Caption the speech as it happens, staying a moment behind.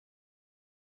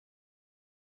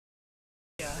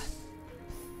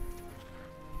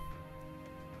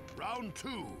Round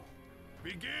 2.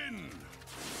 Begin.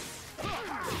 It's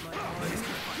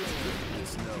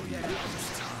no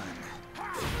use. Time.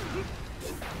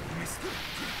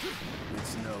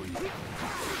 It's no use.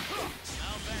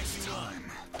 I'll back you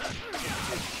Time.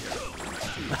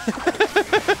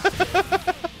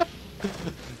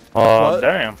 Oh,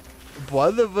 damn.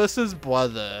 Brother versus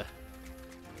brother.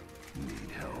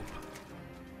 Need help.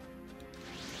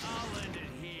 I'll end it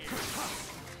here.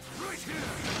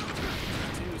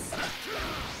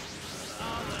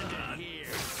 I'll end it here.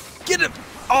 Get him!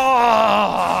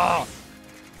 Oh!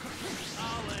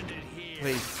 I'll end it here.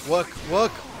 Wait, look,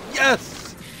 look!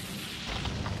 Yes!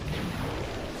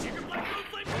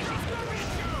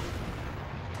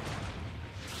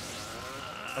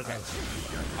 Okay.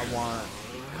 I want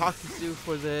Kakuzu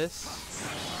for this.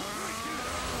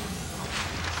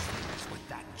 With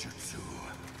that jutsu.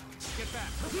 Get back.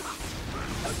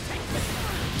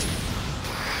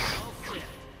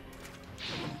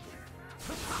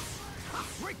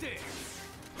 Right there.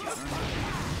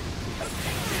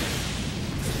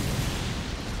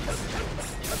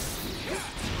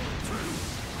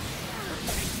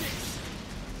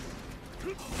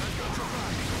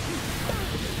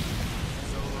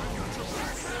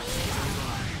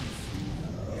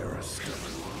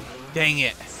 Dang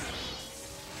it.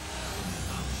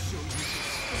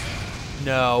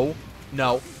 No.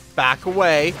 No. Back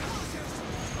away.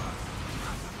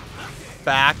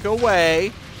 Back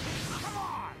away.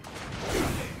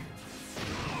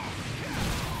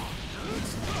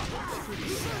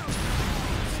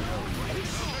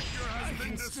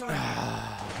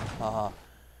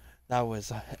 That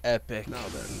was epic. Now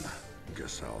then,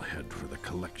 guess I'll head for the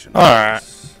collection. Alright.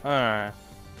 Alright.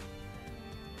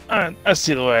 Alright, I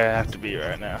see the way I have to be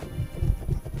right now.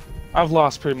 I've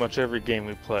lost pretty much every game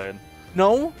we played.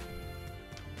 No.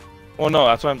 Well, no,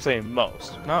 that's what I'm saying,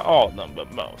 most. Not all of them,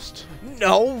 but most.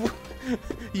 No.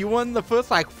 You won the first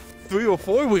like 3 or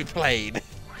 4 we played.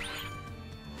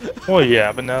 Well,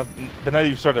 yeah, but now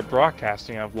you started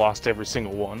broadcasting, I've lost every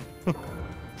single one.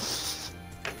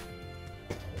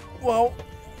 Well,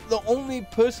 the only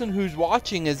person who's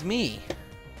watching is me.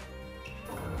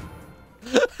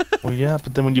 Well, yeah,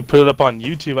 but then when you put it up on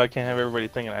YouTube, I can't have everybody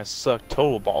thinking I suck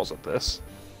total balls at this.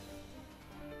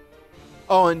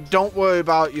 Oh, and don't worry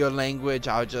about your language.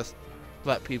 I'll just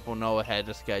let people know ahead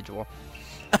of schedule.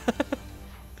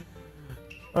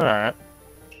 Alright.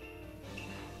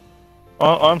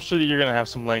 Well, I'm sure that you're going to have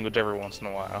some language every once in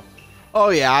a while. Oh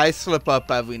yeah, I slip up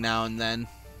every now and then.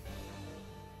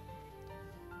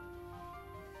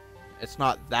 It's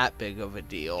not that big of a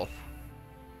deal.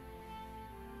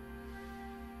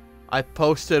 I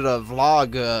posted a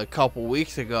vlog a couple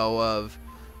weeks ago of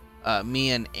me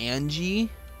and Angie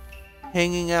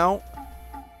hanging out.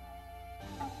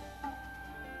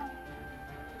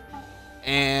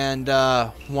 And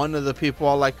one of the people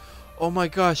are like, "Oh my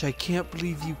gosh, I can't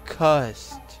believe you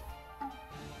cussed."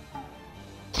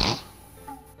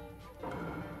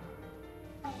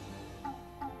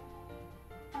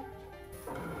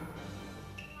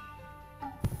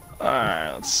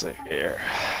 Alright, let's see here.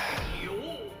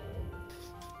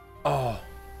 Oh.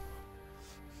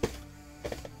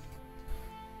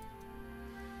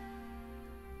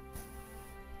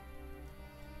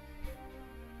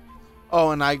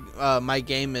 Oh, and my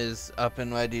game is up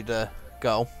and ready to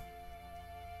go.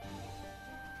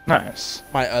 Nice.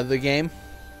 My other game,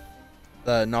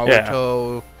 the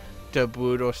Naruto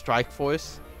Ultimate Strike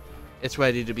Force, it's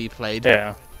ready to be played.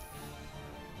 Yeah.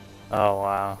 Oh,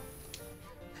 wow.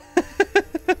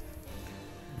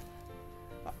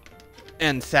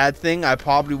 And sad thing, I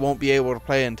probably won't be able to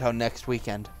play until next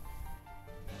weekend.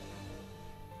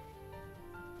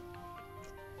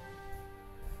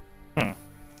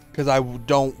 Because I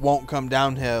won't come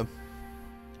down here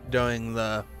during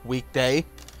the weekday.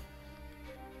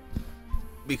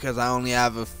 Because I only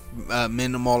have a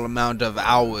minimal amount of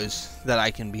hours that I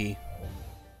can be.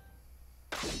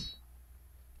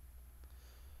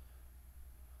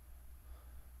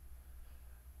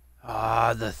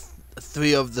 The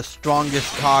 3 of the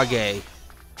strongest Kage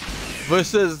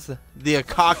versus the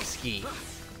Akatsuki.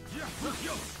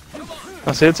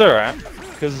 I say it's alright,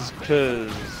 because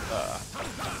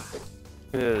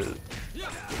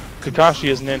Kakashi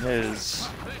isn't in his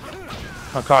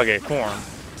Hokage form.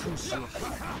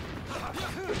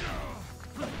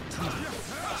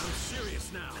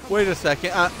 Wait a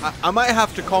second, I might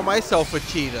have to call myself a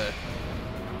cheater.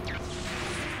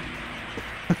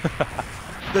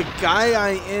 The guy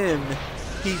I am,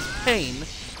 he's Pain,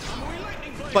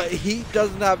 but he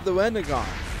doesn't have the Renegon.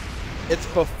 It's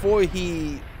before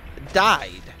he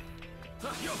died.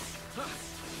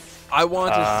 I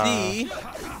want to see.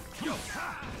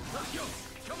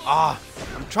 I'm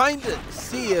trying to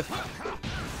see if.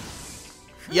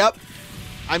 Yep,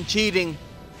 I'm cheating.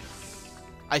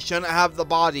 I shouldn't have the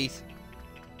bodies.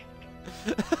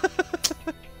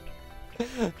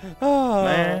 Oh.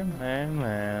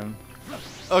 Man.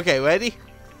 Okay, ready?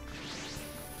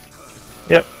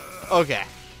 Yep. Okay.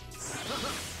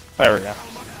 There we go.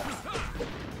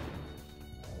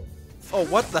 Oh,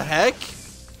 what the heck?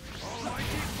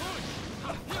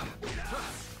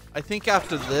 I think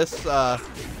after this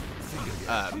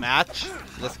match,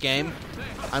 this game,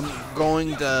 I'm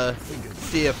going to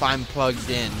see if I'm plugged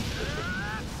in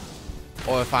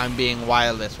or if I'm being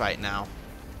wireless right now.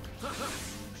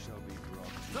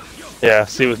 Yeah,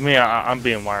 see, with me, I'm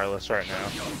being wireless right now.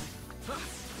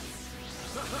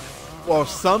 Well,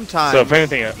 sometimes. So if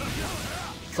anything,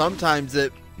 Sometimes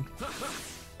it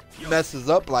messes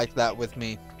up like that with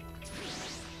me.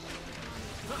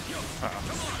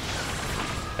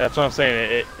 that's what I'm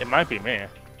saying. It might be me,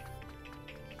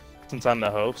 since I'm the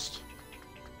host.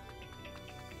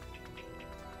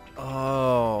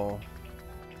 Oh,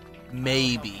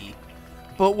 maybe.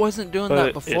 But wasn't doing But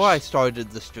that before I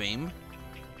started the stream.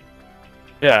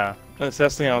 Yeah, that's the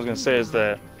thing I was gonna say is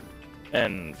that,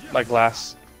 and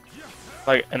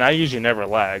and I usually never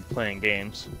lag playing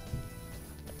games.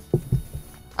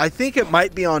 I think it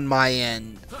might be on my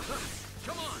end.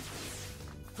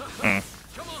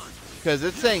 Because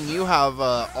it's saying you have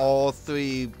all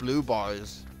 3 blue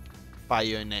bars by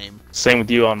your name. Same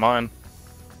with you on mine.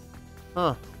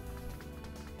 Huh.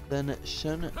 Then it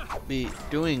shouldn't be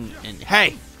doing any.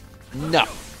 Hey! No!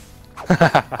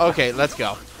 Okay, let's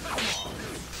go.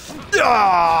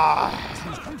 Ah!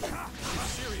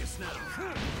 Serious now.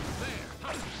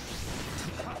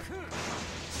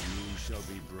 You shall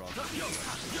be brought.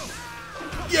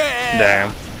 Yeah!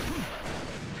 Damn.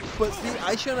 But see,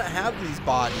 I shouldn't have these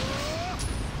bodies.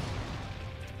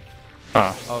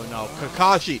 Huh. Oh no,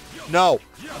 Kakashi! No!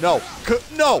 No!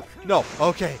 No!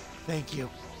 Okay, thank you.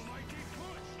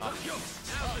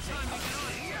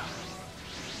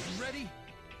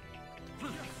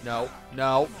 No!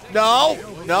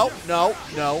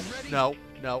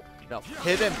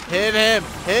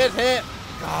 Hit him!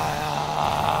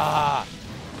 Ah.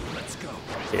 Let's go.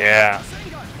 Yeah.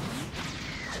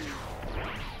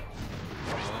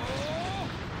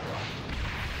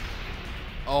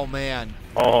 Oh man.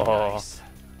 Oh.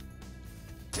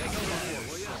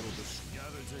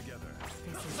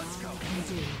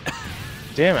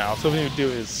 Damn it! I was hoping he would do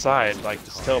his side, like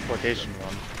his teleportation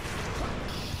one.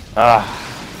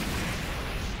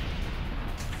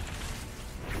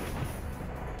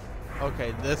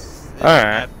 Okay, this is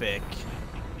Alright. epic.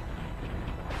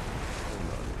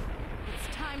 It's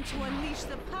time to unleash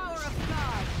the power of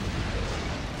God.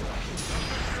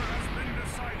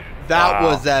 That Wow.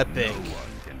 was epic. No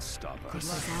one can stop us. This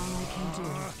is all I can do.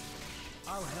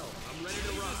 I'll help. I'm ready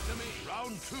to run.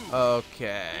 Round 2.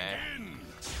 Okay. Begin.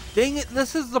 Dang it,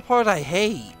 this is the part I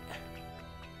hate.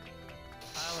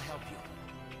 I'll help you.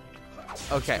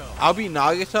 Okay, I'll be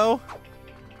Nagato.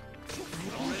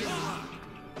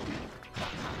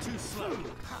 Too slow.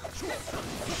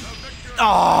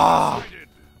 Ah!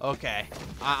 Okay.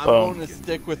 I'm Boom. going to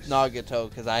stick with Nagato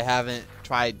because I haven't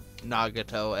tried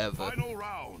Nagato ever. Final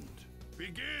round.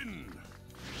 Begin.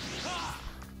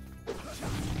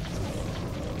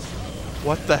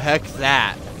 What the heck's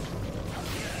that?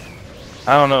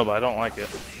 I don't know, but I don't like it.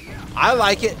 I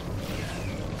like it.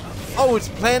 Oh, it's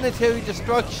planetary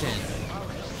destruction.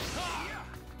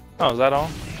 Oh, is that all?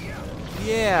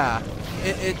 Yeah.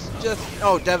 It's just...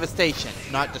 Oh, devastation,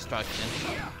 not destruction.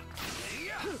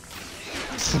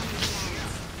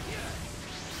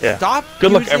 Yeah. Stop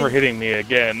Good luck using- ever hitting me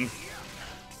again.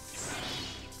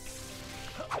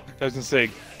 I was gonna say,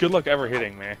 good luck ever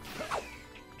hitting me.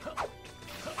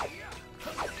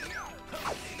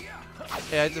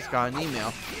 Hey, I just got an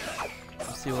email.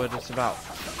 Let's see what it's about.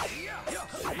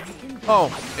 Oh,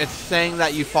 it's saying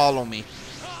that you follow me.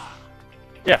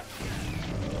 Yeah.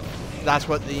 That's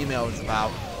what the email is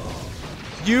about.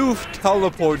 You've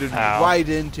teleported Ow. right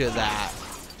into that.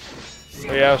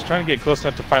 But yeah, I was trying to get close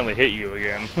enough to finally hit you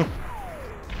again.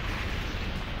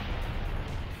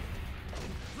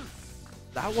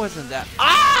 That wasn't that.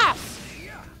 Ah!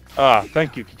 Ah,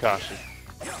 thank you, Kakashi.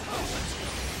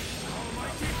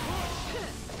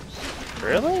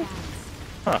 Really?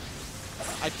 Huh.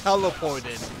 I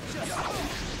teleported.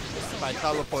 By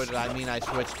teleported, I mean I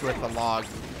switched with a log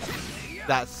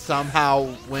that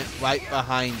somehow went right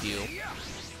behind you.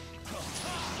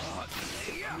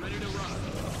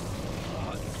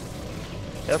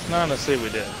 That's not to say we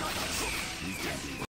did.